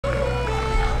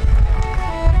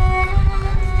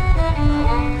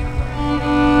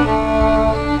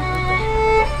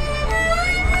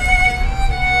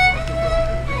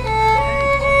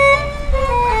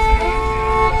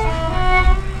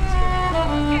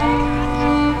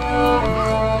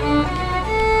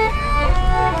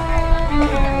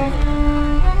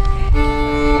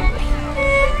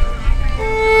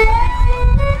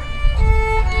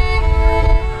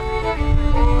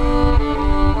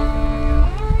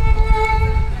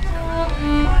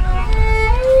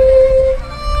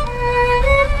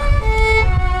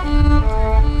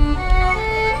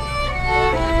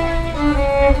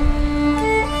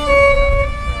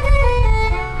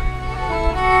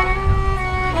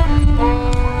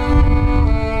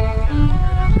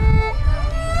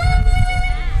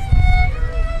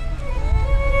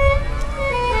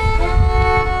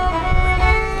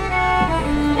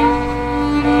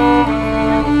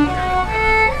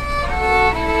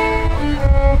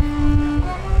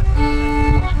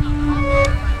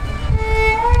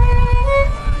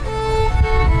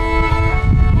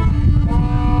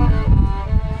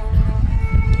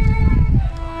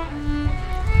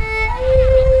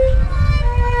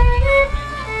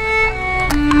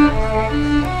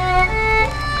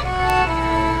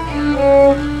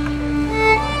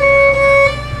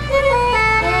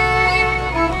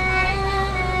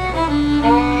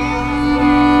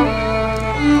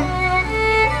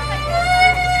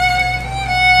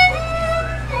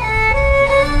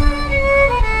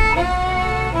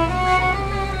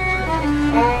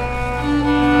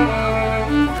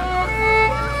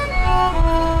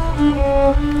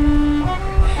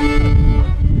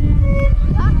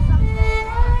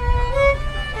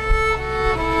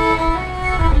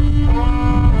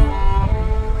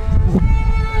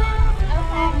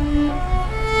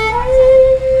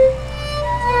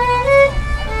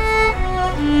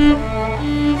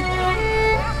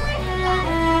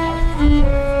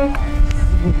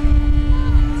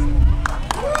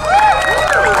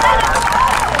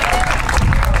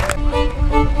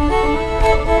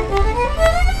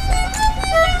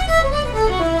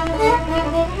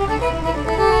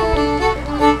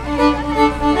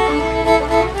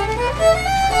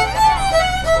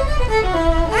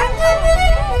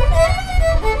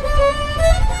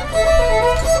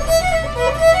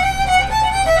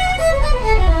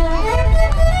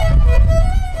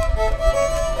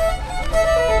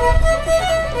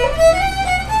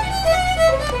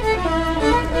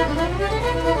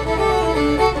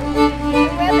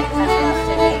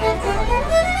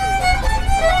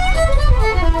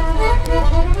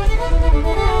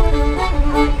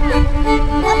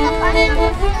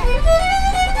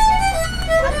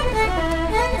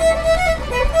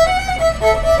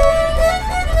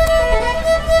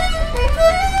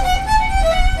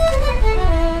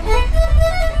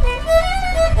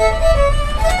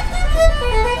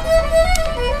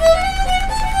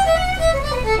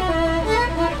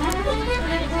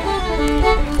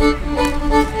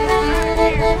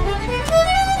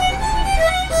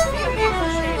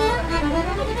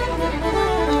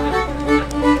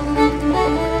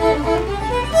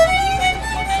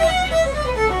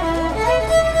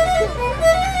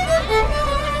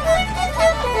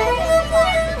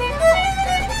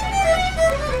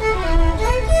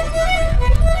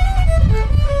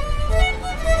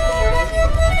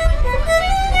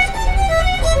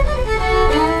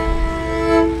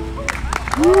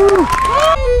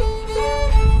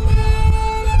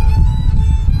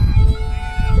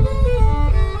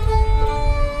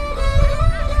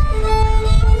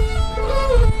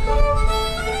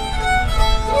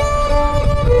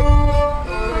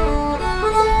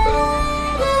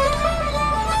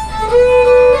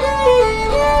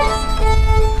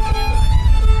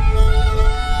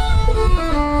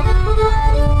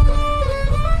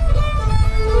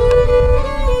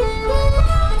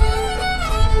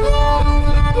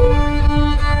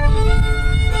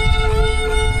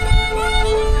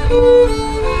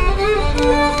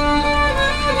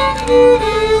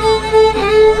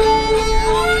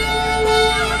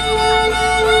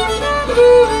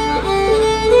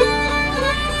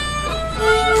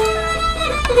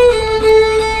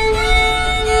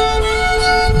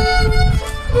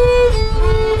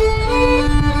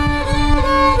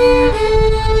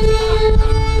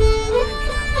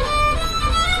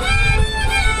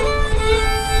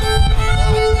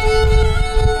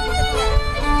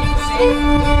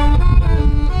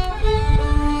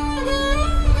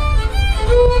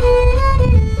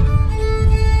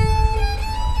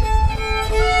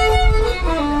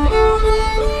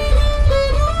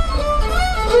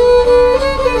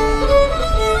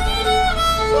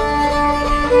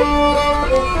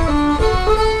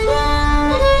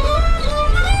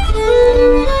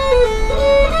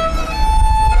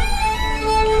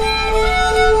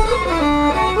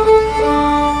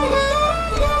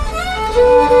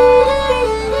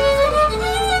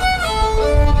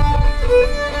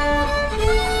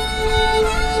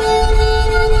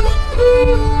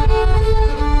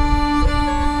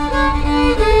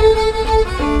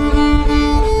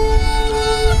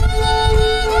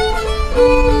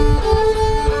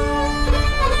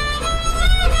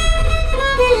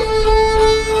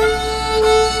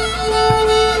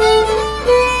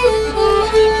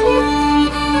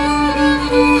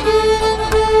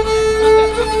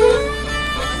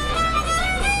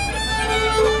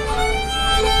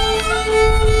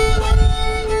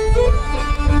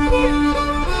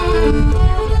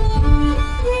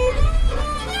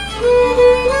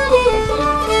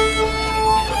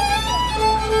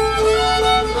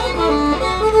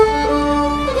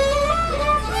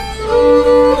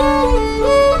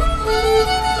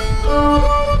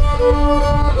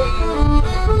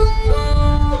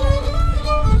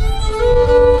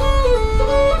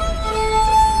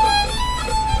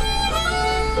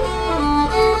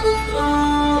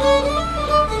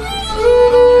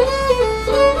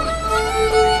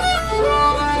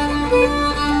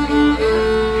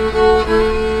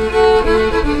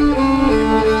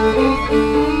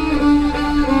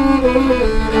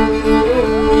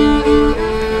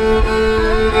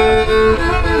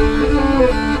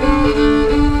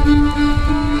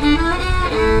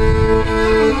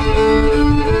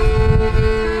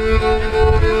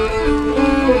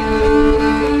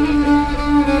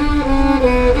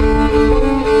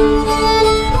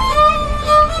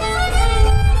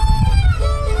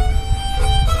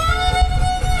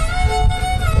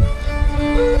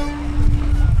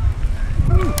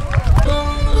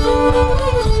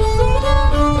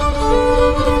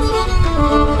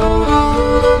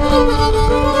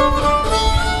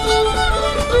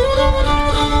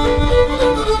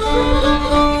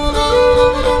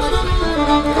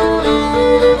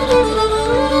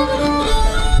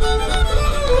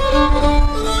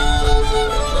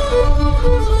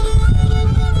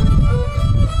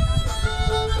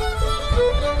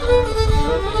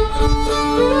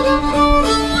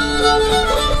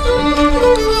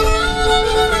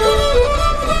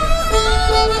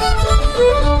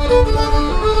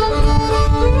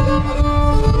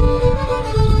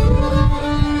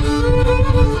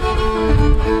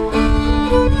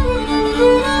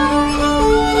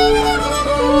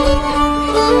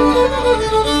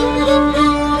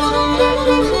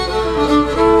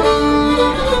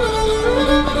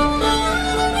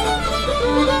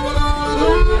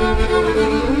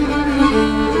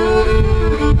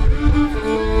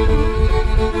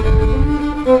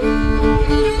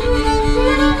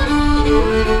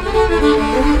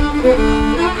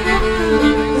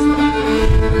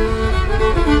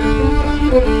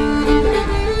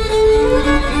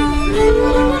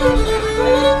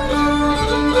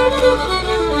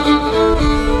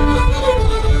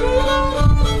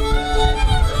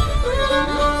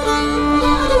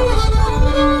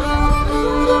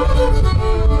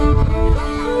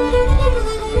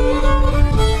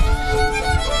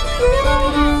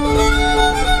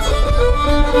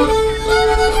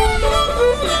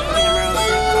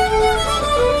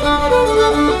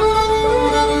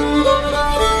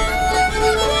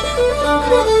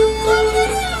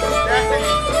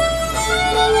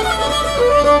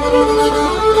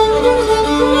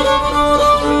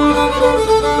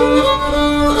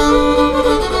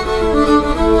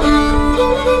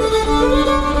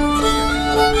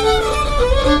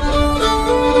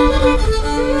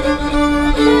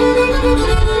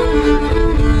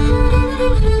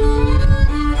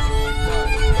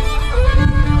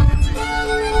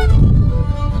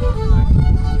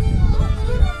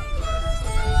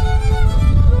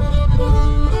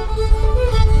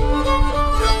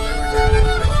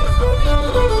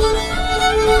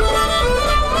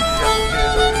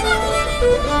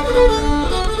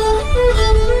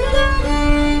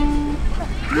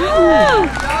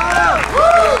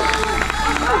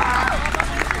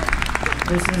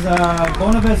is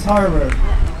Bonavist Harbor,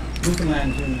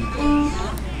 Newfoundland tune.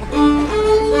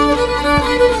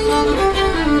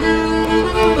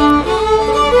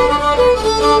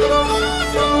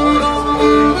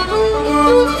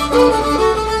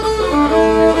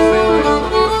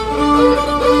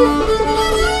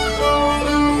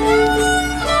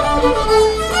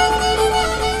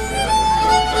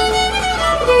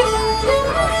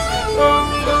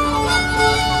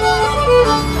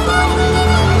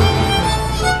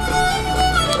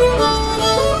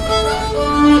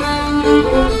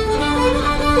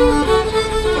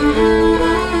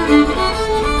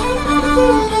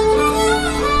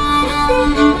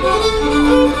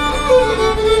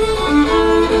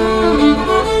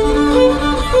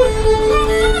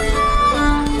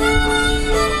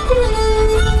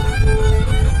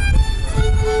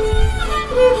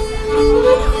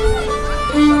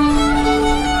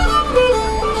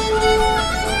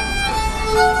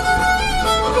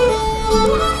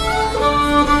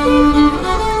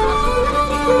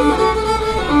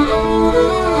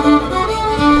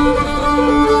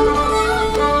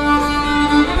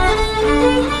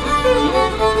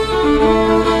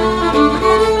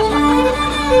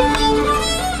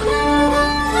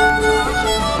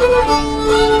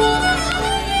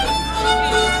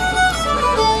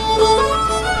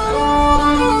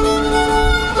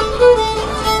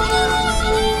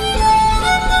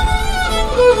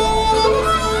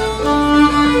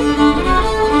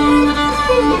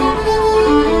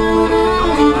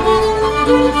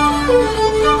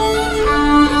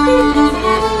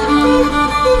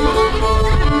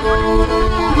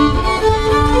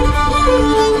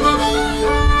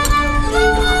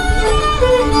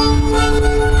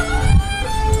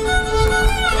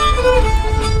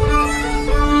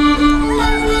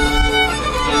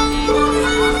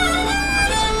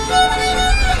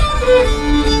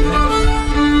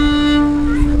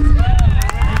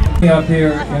 Up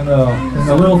here in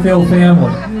the Littlefield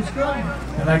family,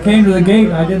 and I came to the gate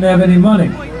and I didn't have any money,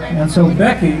 and so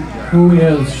Becky, who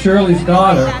is Shirley's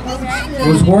daughter,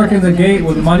 was working the gate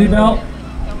with a money belt,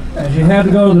 and she had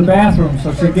to go to the bathroom,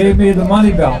 so she gave me the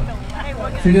money belt.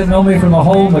 She didn't know me from a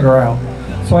hole in the ground,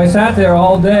 so I sat there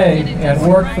all day and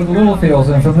worked for the Littlefields,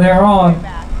 and from there on,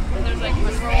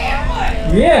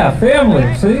 yeah,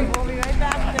 family, see?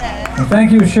 And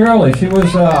thank you, Shirley. She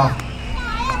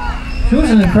was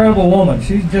an incredible woman.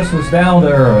 She just was down to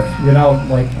earth, you know,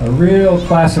 like a real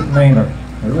classic Mainer.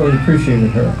 I really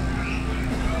appreciated her.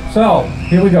 So,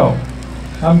 here we go.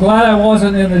 I'm glad I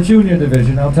wasn't in the junior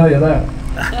division, I'll tell you that.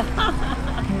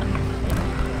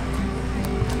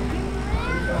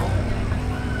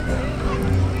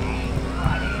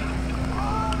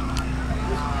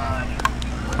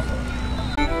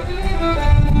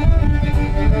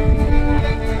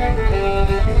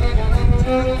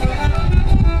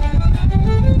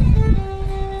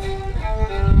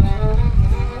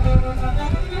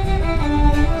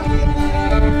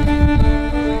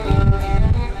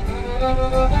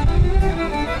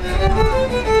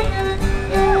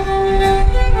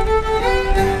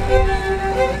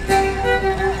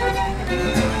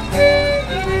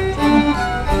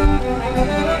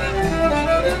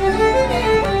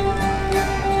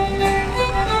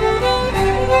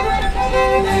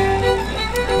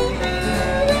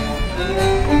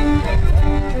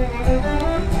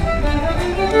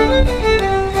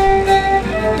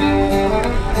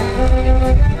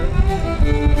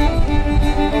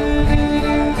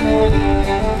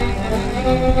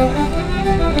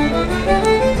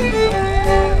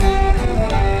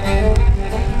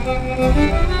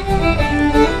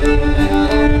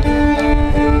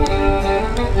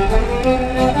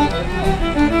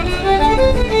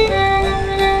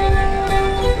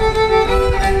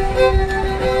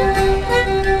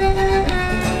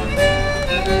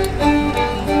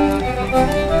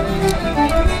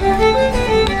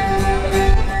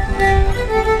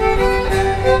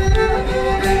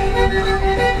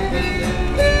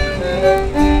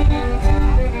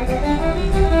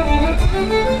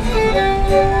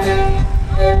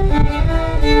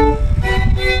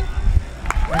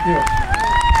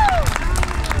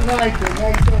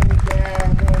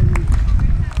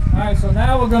 Alright, so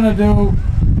now we're going to do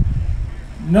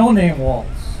No Name Waltz.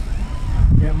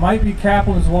 It might be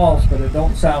Kaplan's Waltz, but it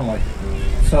don't sound like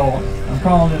it. So I'm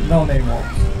calling it No Name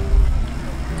Waltz.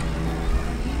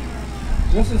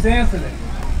 This is Anthony.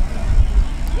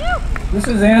 This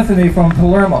is Anthony from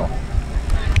Palermo.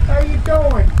 How you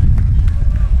doing?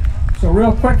 So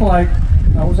real quick, like,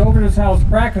 I was over at his house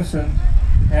practicing,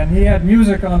 and he had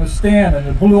music on the stand, and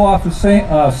it blew off the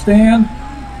stand,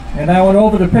 and I went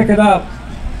over to pick it up,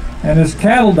 And this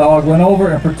cattle dog went over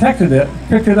and protected it,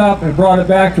 picked it up, and brought it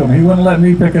back to him. He wouldn't let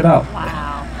me pick it up.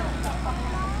 Wow.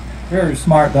 Very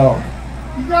smart dog.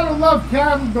 You gotta love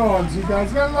cattle dogs, you guys.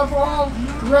 You gotta love all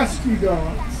rescue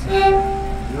dogs.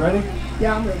 You ready?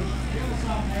 Yeah, I'm ready.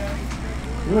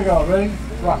 Here we go. Ready?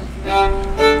 Rock.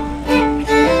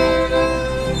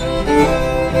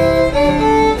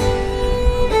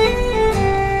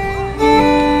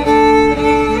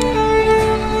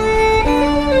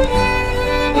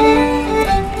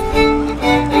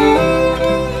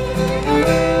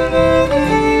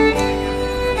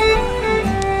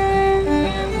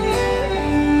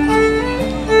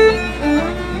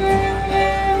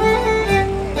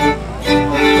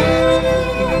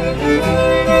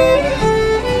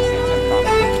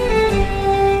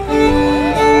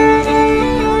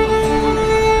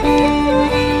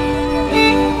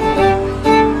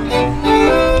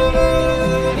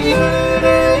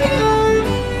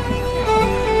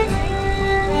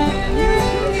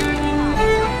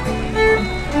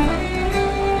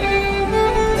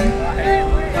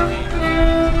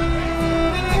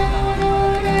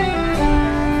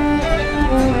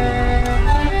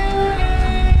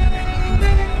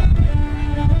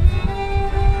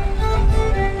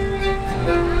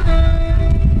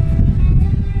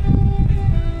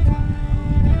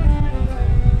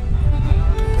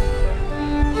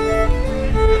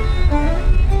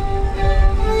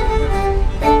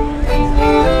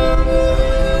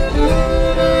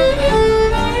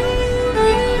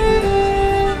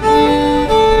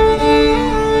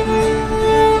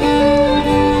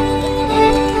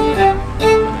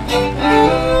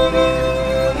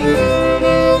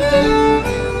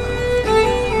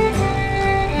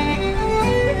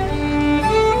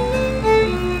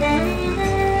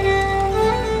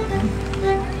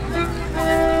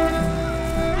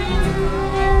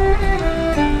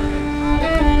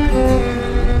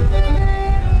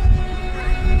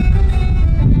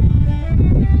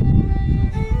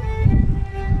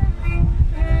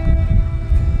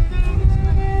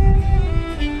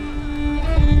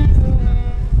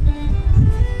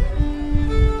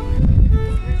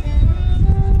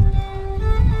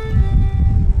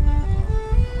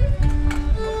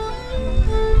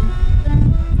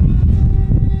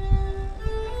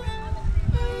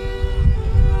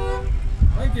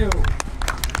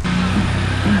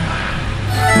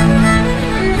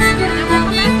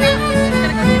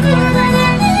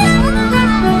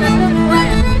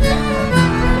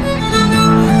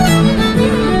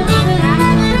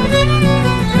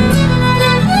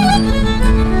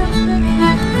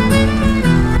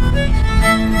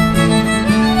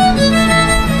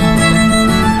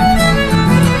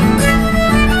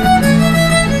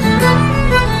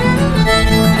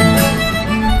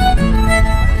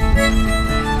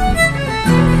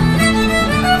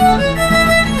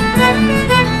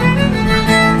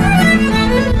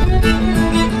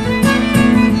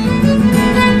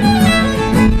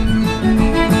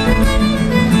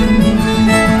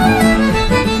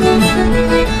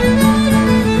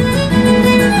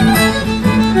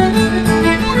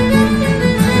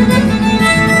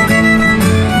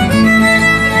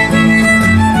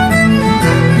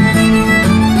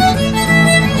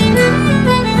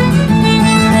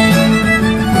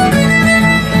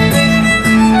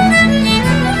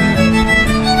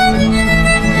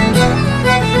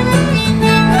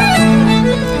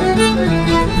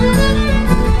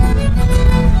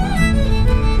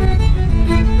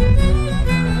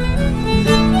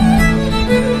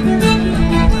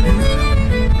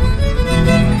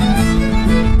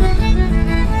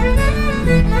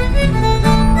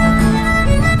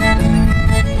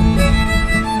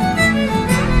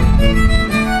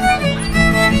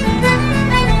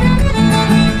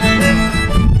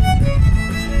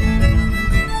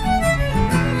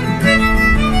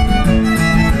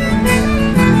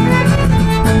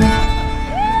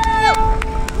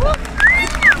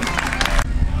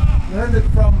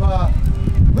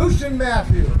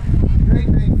 Matthew, great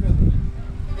name fiddler.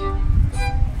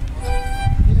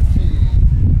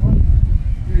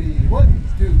 1,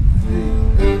 2, 3.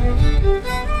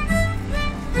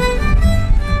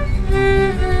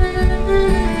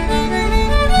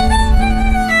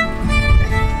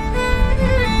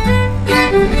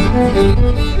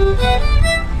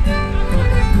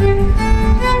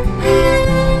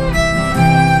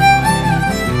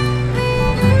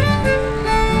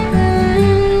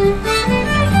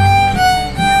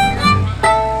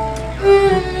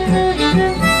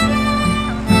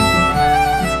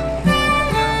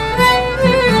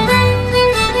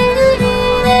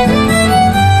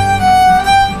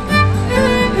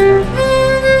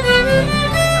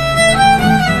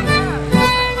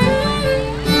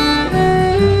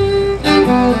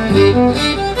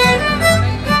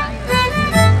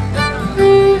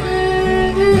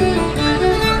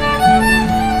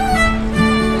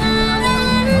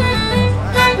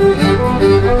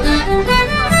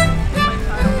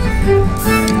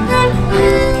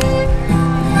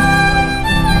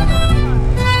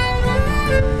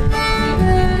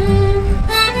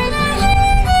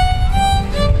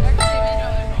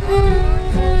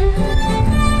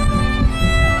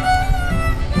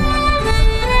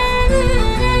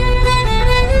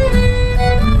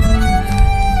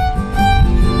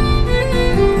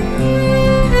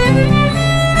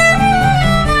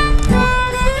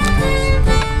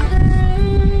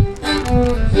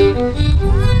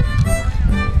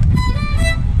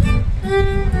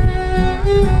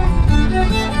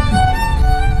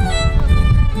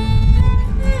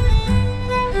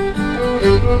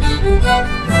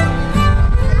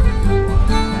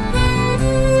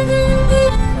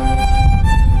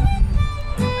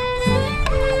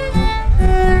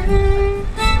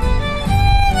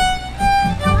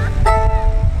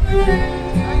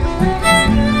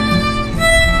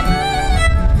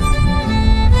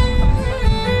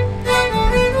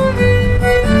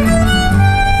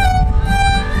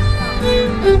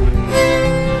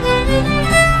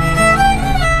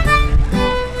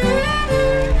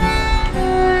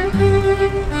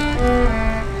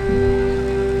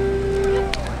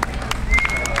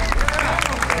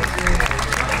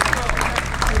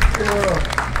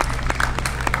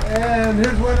 And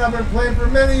here's one I've been playing for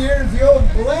many years, the old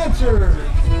Blanchard.